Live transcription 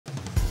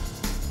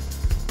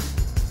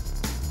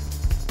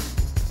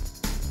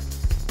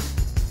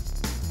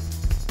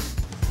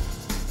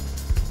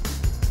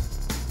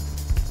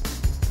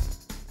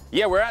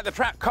Yeah, we're at the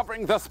track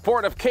covering the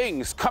Sport of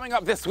Kings. Coming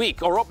up this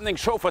week, our opening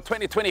show for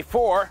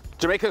 2024.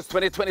 Jamaica's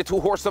 2022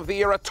 Horse of the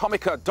Year,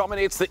 Atomica,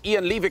 dominates the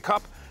Ian Levy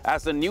Cup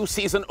as the new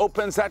season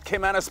opens at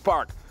Caymanas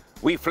Park.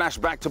 We flash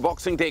back to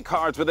Boxing Day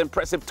cards with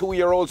impressive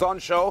 2-year-olds on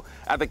show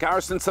at the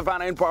Garrison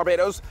Savannah in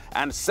Barbados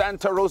and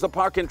Rosa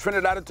Park in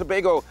Trinidad and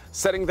Tobago,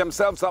 setting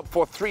themselves up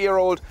for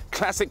 3-year-old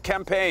classic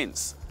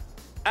campaigns.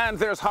 And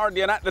there's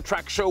hardly an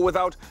at-the-track show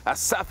without a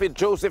Saffie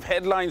Joseph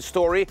headline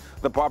story.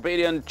 The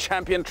Barbadian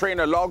champion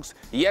trainer logs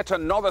yet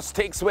another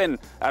stakes win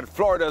at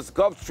Florida's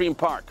Gulfstream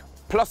Park.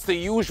 Plus the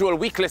usual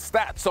weekly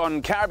stats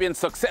on Caribbean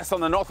success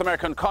on the North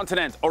American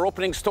continent. Our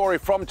opening story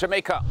from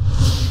Jamaica.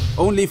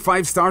 Only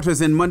 5 starters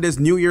in Monday's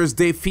New Year's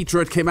Day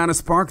feature at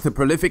Caymanas Park. The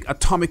prolific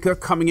Atomica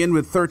coming in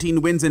with 13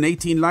 wins and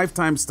 18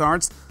 lifetime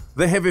starts.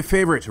 The heavy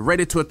favourite,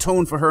 ready to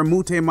atone for her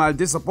Mute-Mile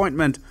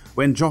disappointment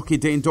when jockey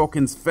Dane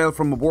Dawkins fell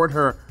from aboard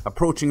her,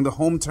 approaching the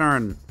home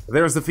turn.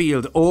 There's the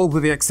field, all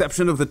with the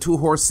exception of the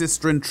 2-horse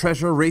Sistren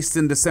Treasure, raced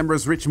in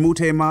December's rich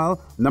Mute-Mile.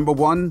 Number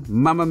 1,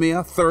 Mamma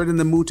Mia, third in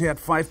the Mute at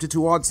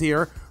 5-2 odds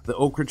here. The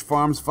Oak Ridge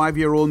Farms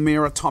 5-year-old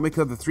mare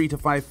Atomica, the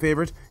 3-5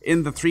 favourite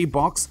in the 3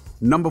 box.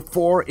 Number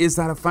 4, Is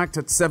That a Fact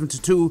at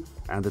 7-2,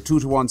 and the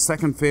 2-1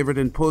 second favourite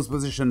in pole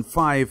position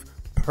 5,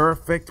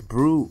 Perfect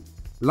Brew.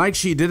 Like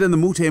she did in the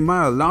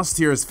Mute-Mile, last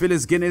year's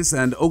Phyllis Guinness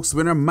and Oaks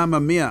winner Mamma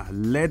Mia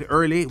led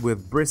early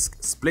with brisk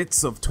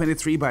splits of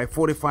 23 by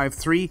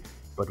 45-3,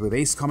 but with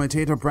ace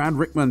commentator Brad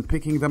Rickman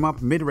picking them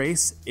up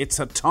mid-race, it's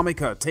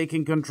Atomica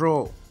taking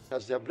control.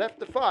 As they've left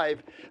the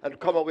 5 and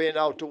come away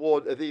now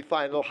toward the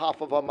final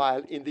half of a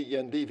mile in the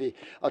Ian Levy.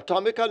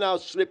 Atomica now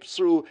slips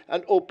through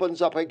and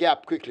opens up a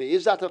gap quickly.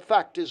 Is That a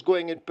Fact is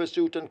going in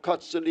pursuit and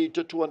cuts the lead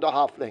to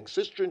 2.5 lengths.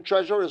 Sistren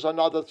Treasure is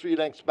another 3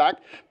 lengths back.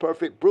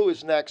 Perfect Brew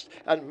is next,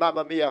 and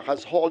Mamma Mia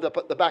has hauled up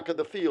at the back of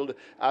the field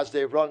as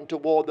they run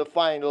toward the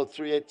final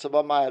 3/8 of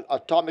a mile.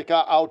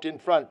 Atomica out in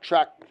front,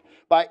 tracked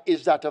by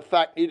Is That a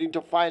Fact, needing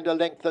to find a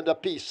length and a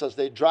piece as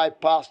they drive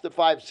past the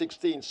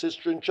 5:16.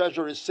 Sistren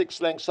Treasure is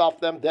 6 lengths off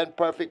them, then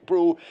Perfect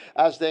Brew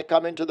as they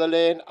come into the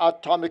lane.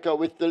 Atomica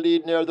with the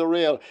lead near the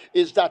rail.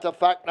 Is That a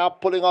Fact now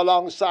pulling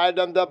alongside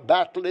them. The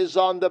battle is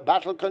on. The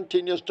battle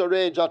continues to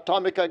rage.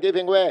 Atomica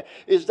giving way.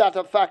 Is That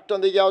a Fact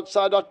on the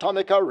outside.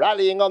 Atomica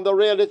rallying on the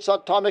rail. It's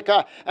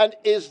Atomica and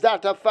Is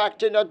That a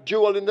Fact in a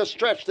duel in the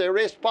stretch. They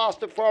race past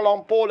the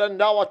furlong pole and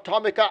now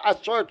Atomica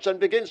asserts and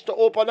begins to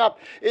open up.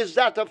 Is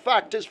That a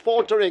Fact is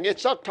faltering.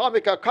 It's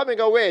Atomica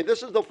coming away.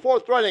 This is the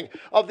 4th running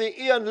of the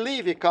Ian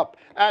Levy Cup,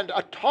 and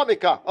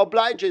Atomica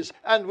obliges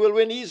and will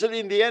win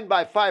easily in the end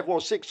by 5 or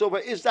 6 over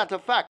Is That a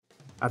Fact.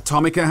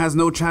 Atomica has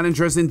no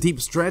challengers in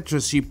deep stretch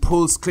as she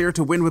pulls clear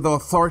to win with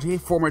authority.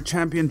 Former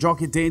champion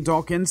jockey Dane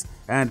Dawkins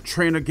and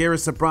trainer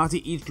Garrison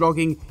Savannah each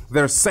logging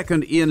their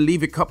 2nd Ian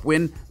Levy Cup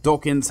win.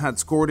 Dawkins had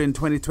scored in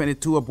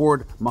 2022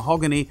 aboard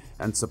Mahogany,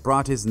 and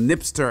Savannah's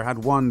Nipster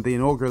had won the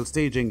inaugural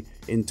staging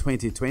in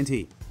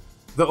 2020.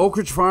 The Oak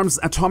Ridge Farms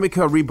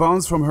Atomica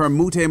rebounds from her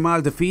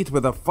Mute-Mile defeat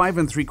with a 5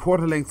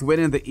 3/4 length win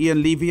in the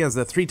Ian Levy as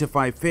a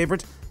 3-5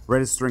 favourite,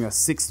 registering a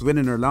 6th win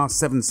in her last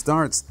 7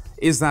 starts.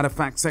 Is That a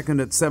Fact second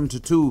at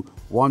 7-2,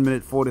 1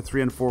 minute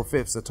 43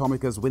 4/5,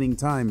 Atomica's winning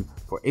time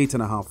for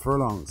 8.5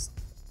 furlongs.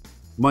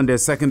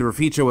 Monday's secondary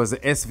feature was the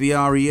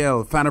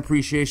SVREL Fan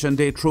Appreciation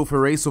Day Trophy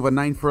race over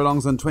 9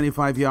 furlongs and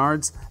 25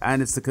 yards,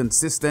 and it's the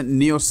consistent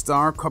Neo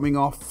Star coming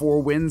off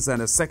 4 wins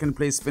and a 2nd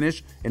place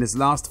finish in his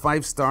last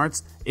 5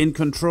 starts in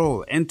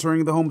control,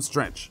 entering the home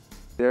stretch.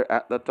 They're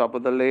at the top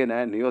of the lane,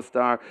 and Neo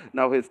Star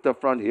now hits the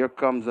front. Here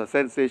comes a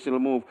sensational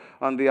move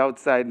on the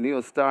outside.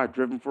 Neo Star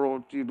driven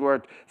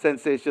forward.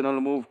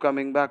 Sensational move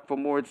coming back for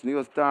more. It's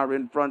Neo Star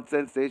in front.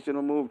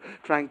 Sensational move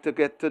trying to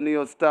get to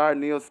Neo Star.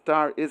 Neo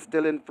Star is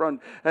still in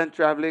front and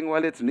traveling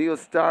well. It's Neo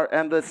Star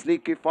and the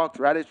sneaky fox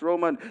Radish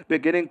Roman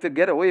beginning to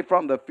get away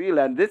from the field.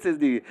 And this is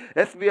the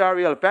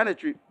SVREL Fan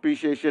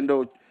Appreciation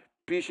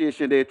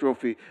Day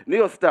Trophy.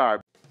 Neo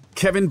Star.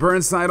 Kevin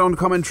Burnside on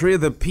commentary.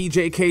 The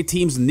PJK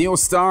team's Neo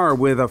Star,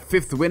 with a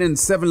 5th win in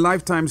 7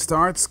 lifetime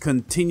starts,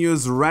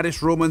 continues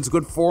Radish Roman's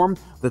good form.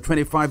 The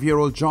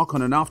 25-year-old jock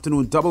on an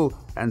afternoon double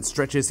and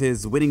stretches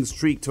his winning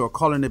streak to a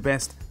colony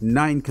best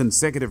 9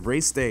 consecutive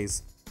race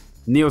days.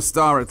 Neo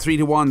Star at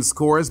 3-1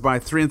 scores by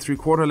 3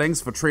 3/4 lengths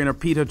for trainer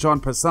Peter John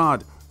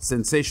Prasad.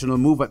 Sensational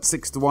move at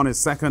 6-1 is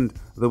second.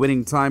 The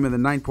winning time in the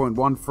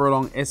 9.1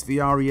 furlong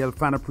SVREL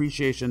Fan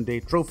Appreciation Day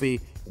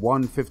Trophy,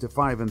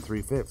 1:55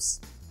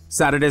 3/5.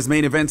 Saturday's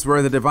main events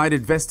were the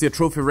divided Vestia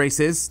Trophy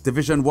races.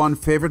 Division 1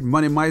 favourite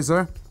Money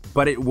Miser,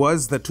 but it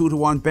was the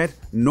 2-1 bet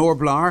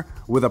Norblar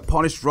with a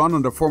polished run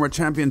under former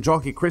champion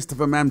jockey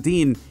Christopher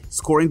Mamdeen,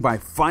 scoring by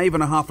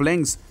 5.5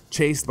 lengths,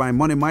 chased by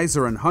Money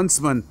Miser and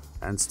Huntsman,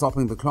 and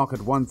stopping the clock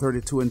at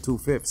 1:32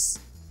 2/5.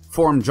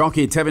 Form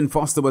jockey Tevin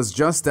Foster was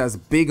just as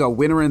big a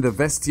winner in the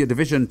Vestia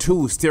Division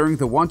 2, steering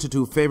the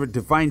 1-2 favourite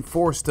Divine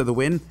Force to the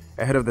win,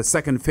 ahead of the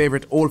 2nd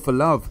favourite All for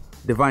Love.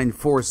 Divine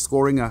Force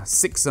scoring a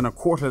 6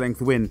 1/4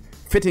 length win,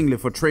 fittingly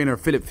for trainer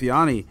Philip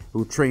Fiani,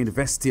 who trained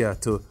Vestia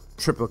to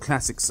triple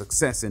classic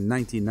success in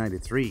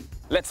 1993.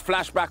 Let's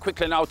flash back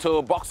quickly now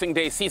to Boxing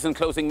Day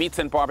season-closing meets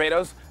in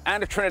Barbados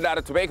and Trinidad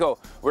and Tobago,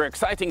 where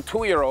exciting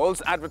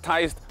two-year-olds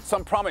advertised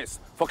some promise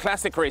for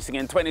classic racing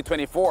in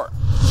 2024.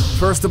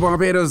 First to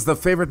Barbados, the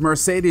favourite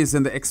Mercedes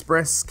in the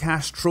Express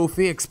Cash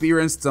Trophy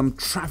experienced some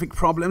traffic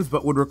problems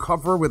but would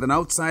recover with an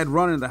outside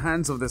run in the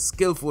hands of the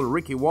skillful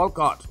Ricky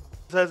Walcott.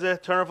 As they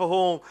turn for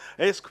home,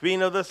 it's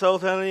Queen of the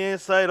South on the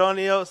inside, on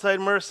the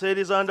outside,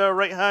 Mercedes on the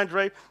right-hand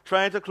drive,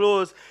 trying to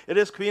close. It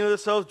is Queen of the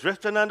South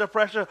drifting under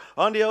pressure,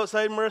 on the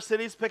outside,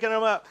 Mercedes picking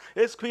them up.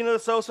 It's Queen of the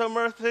South and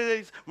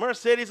Mercedes,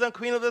 Mercedes and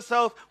Queen of the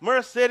South.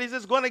 Mercedes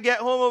is going to get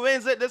home and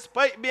wins it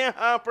despite being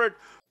hampered.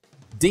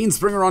 Dean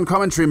Springer on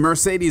commentary.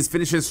 Mercedes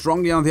finishes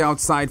strongly on the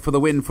outside for the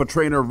win for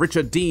trainer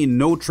Richard Dean.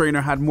 No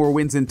trainer had more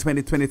wins in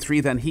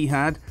 2023 than he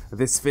had.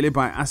 This filly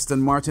by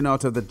Aston Martin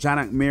out of the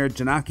Janak mare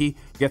Janaki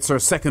gets her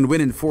second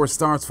win in 4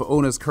 starts for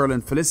owners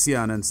Curlin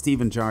Felician and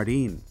Stephen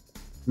Jardine.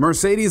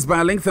 Mercedes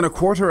by a length and a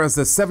quarter as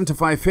the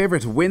 7-5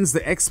 favourite wins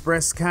the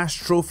Express Cash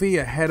Trophy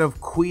ahead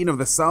of Queen of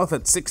the South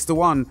at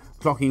 6-1,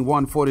 clocking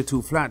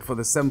 142 flat for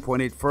the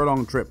 7.8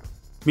 furlong trip.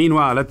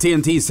 Meanwhile, at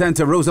TNT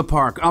Centre, Rosa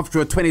Park,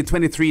 after a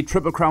 2023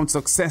 Triple Crown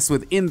success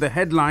within the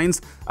headlines,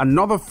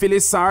 another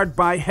filly sired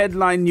by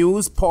Headline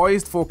News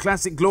poised for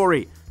classic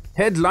glory.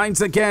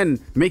 Headlines again,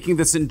 making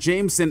the St.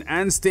 James St.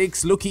 Anne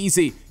Stakes look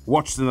easy.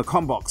 Watched in the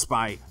combox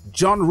by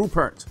John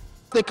Rupert.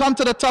 They come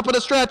to the top of the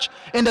stretch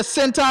in the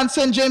St. Anne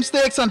St. James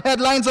Stakes, and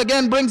Headlines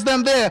again brings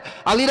them there.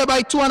 A leader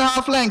by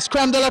 2.5 lengths.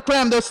 Creme de la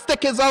Creme, the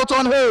stick is out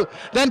on her.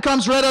 Then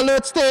comes Red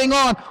Alert staying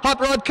on. Hot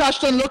Rod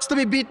Cashton looks to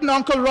be beaten.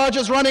 Uncle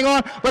Rogers running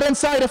on, but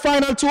inside the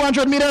final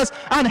 200 meters,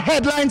 and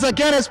Headlines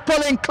again is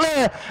pulling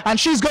clear, and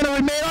she's going to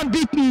remain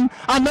unbeaten.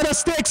 Another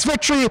stakes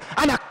victory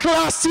and a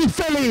classy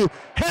filly.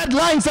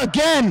 Headlines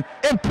again,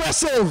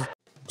 impressive.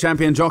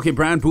 Champion jockey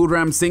Brand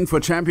Boodram Singh for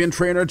champion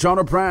trainer John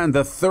O'Brien.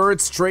 The third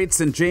straight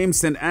St. James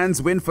St.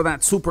 Anne's win for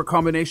that super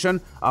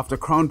combination after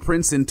Crown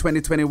Prince in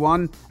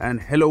 2021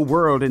 and Hello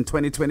World in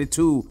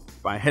 2022.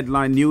 By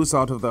Headline News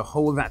out of the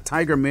Hold That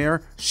Tiger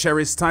mare,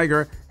 Sherry's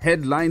Tiger,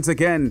 Headlines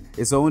again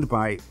is owned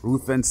by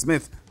Ruth Van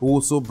Smith, who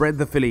also bred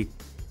the filly.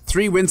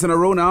 3 wins in a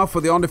row now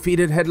for the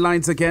undefeated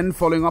Headlines again,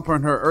 following up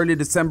on her early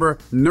December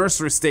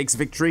Nursery Stakes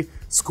victory,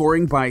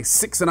 scoring by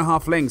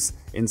 6.5 lengths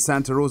in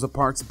Santa Rosa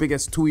Park's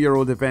biggest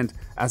 2-year-old event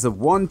as a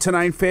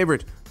 1-9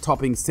 favourite,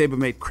 topping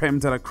stablemate Creme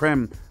de la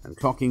Creme and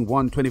clocking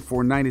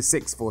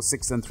 124.96 for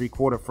 6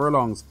 3/4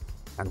 furlongs.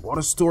 And what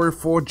a story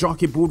for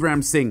jockey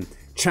Boodram Singh,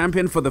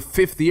 champion for the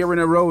 5th year in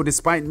a row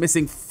despite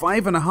missing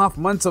 5.5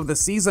 months of the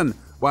season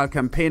while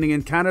campaigning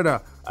in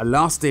Canada. A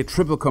last day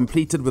triple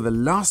completed with the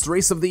last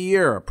race of the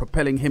year,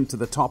 propelling him to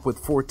the top with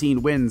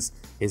 14 wins.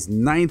 His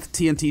 9th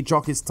TNT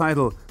Jockeys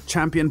title,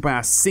 championed by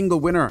a single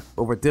winner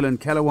over Dylan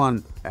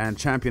Kellewan and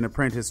champion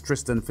apprentice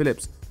Tristan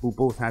Phillips, who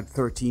both had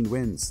 13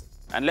 wins.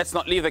 And let's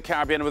not leave the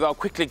Caribbean without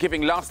quickly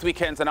giving last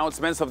weekend's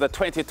announcements of the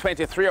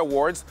 2023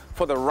 awards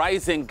for the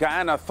rising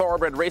Guyana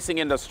thoroughbred racing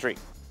industry.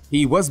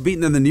 He was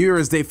beaten in the New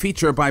Year's Day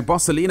feature by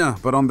Bossalina,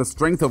 but on the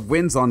strength of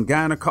wins on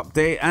Guyana Cup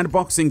Day and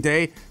Boxing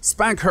Day,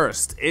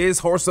 Spankhurst is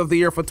Horse of the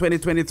Year for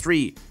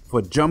 2023.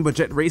 For Jumbo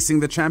Jet Racing,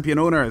 the champion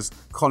owners,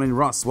 Colin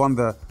Ross won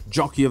the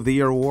Jockey of the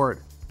Year award.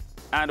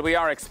 And we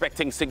are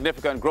expecting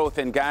significant growth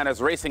in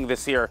Guyana's racing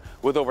this year,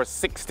 with over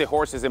 60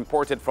 horses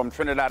imported from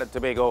Trinidad and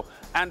Tobago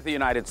and the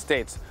United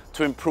States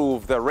to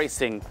improve the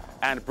racing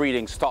and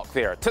breeding stock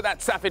there. To that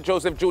Saffie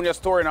Joseph Jr.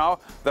 story now,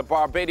 the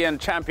Barbadian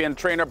champion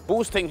trainer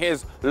boosting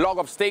his log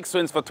of stakes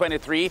wins for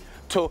 23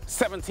 to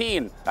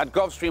 17 at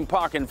Gulfstream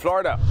Park in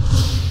Florida.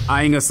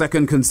 Eyeing a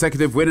second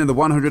consecutive win in the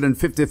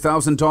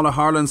 $150,000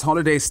 Harlan's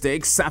Holiday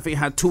Stakes, Saffie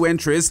had 2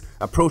 entries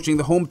approaching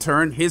the home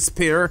turn. His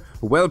pair,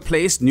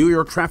 well-placed New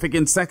York Traffic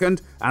in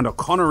second and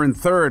O'Connor in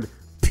third.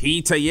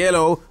 Peter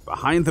Yellow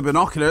behind the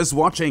binoculars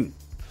watching.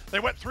 They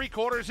went 3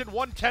 quarters in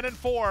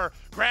 1:10-4.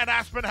 Grant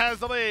Aspen has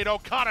the lead.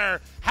 O'Connor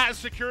has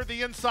secured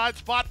the inside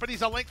spot, but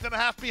he's a length and a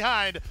half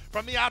behind.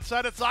 From the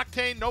outside, it's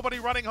Octane. Nobody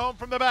running home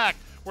from the back.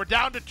 We're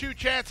down to 2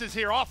 chances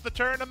here off the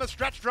turn and the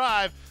stretch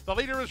drive. The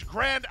leader is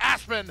Grand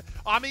Aspen.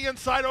 On the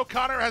inside,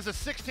 O'Connor has a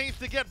 16th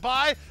to get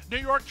by. New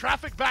York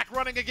Traffic back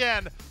running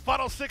again.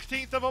 Final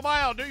 16th of a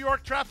mile. New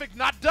York Traffic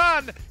not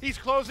done. He's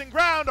closing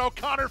ground.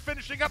 O'Connor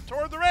finishing up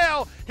toward the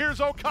rail. Here's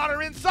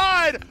O'Connor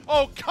inside.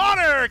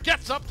 O'Connor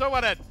gets up to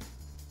win it.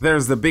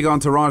 There's the big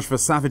entourage for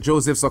Saffie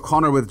Joseph's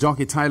O'Connor with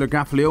jockey Tyler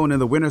Gaffleone in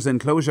the winner's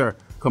enclosure,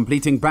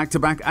 completing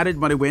back-to-back added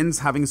money wins,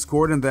 having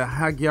scored in the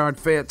Hagyard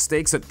Fayette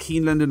Stakes at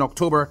Keeneland in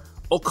October.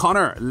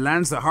 O'Connor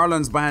lands the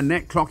Harlan's by a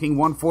neck, clocking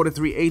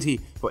 143.80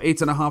 for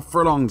 8.5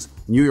 furlongs.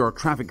 New York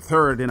Traffic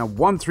third in a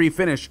 1-3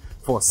 finish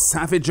for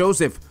Saffie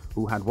Joseph,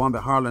 who had won the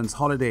Harlan's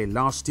Holiday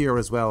last year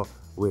as well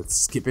with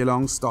Skippy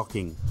Long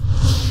stocking.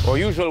 Our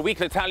usual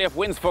weekly tally of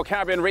wins for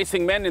Caribbean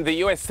racing men in the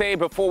USA.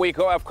 Before we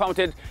go, I've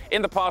counted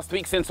in the past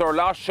week since our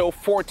last show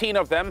 14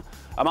 of them.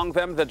 Among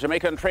them, the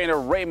Jamaican trainer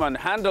Raymond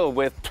Handel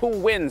with 2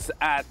 wins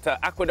at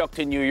Aqueduct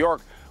in New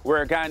York,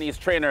 where Guyanese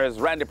trainers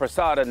Randy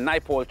Prasad and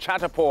Naipol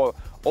Chatterpole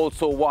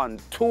also won.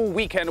 2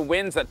 weekend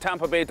wins at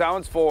Tampa Bay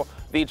Downs for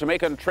the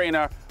Jamaican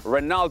trainer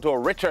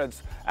Ronaldo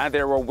Richards, and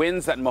there were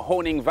wins at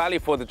Mahoning Valley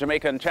for the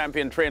Jamaican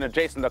champion trainer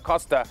Jason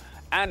DaCosta,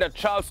 and at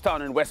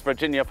Charlestown in West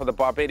Virginia for the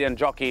Barbadian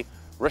jockey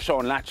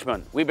Rashawn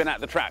Latchman. We've been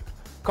at the track,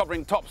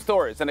 covering top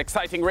stories and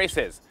exciting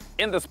races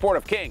in the Sport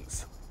of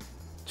Kings.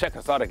 Check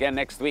us out again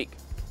next week.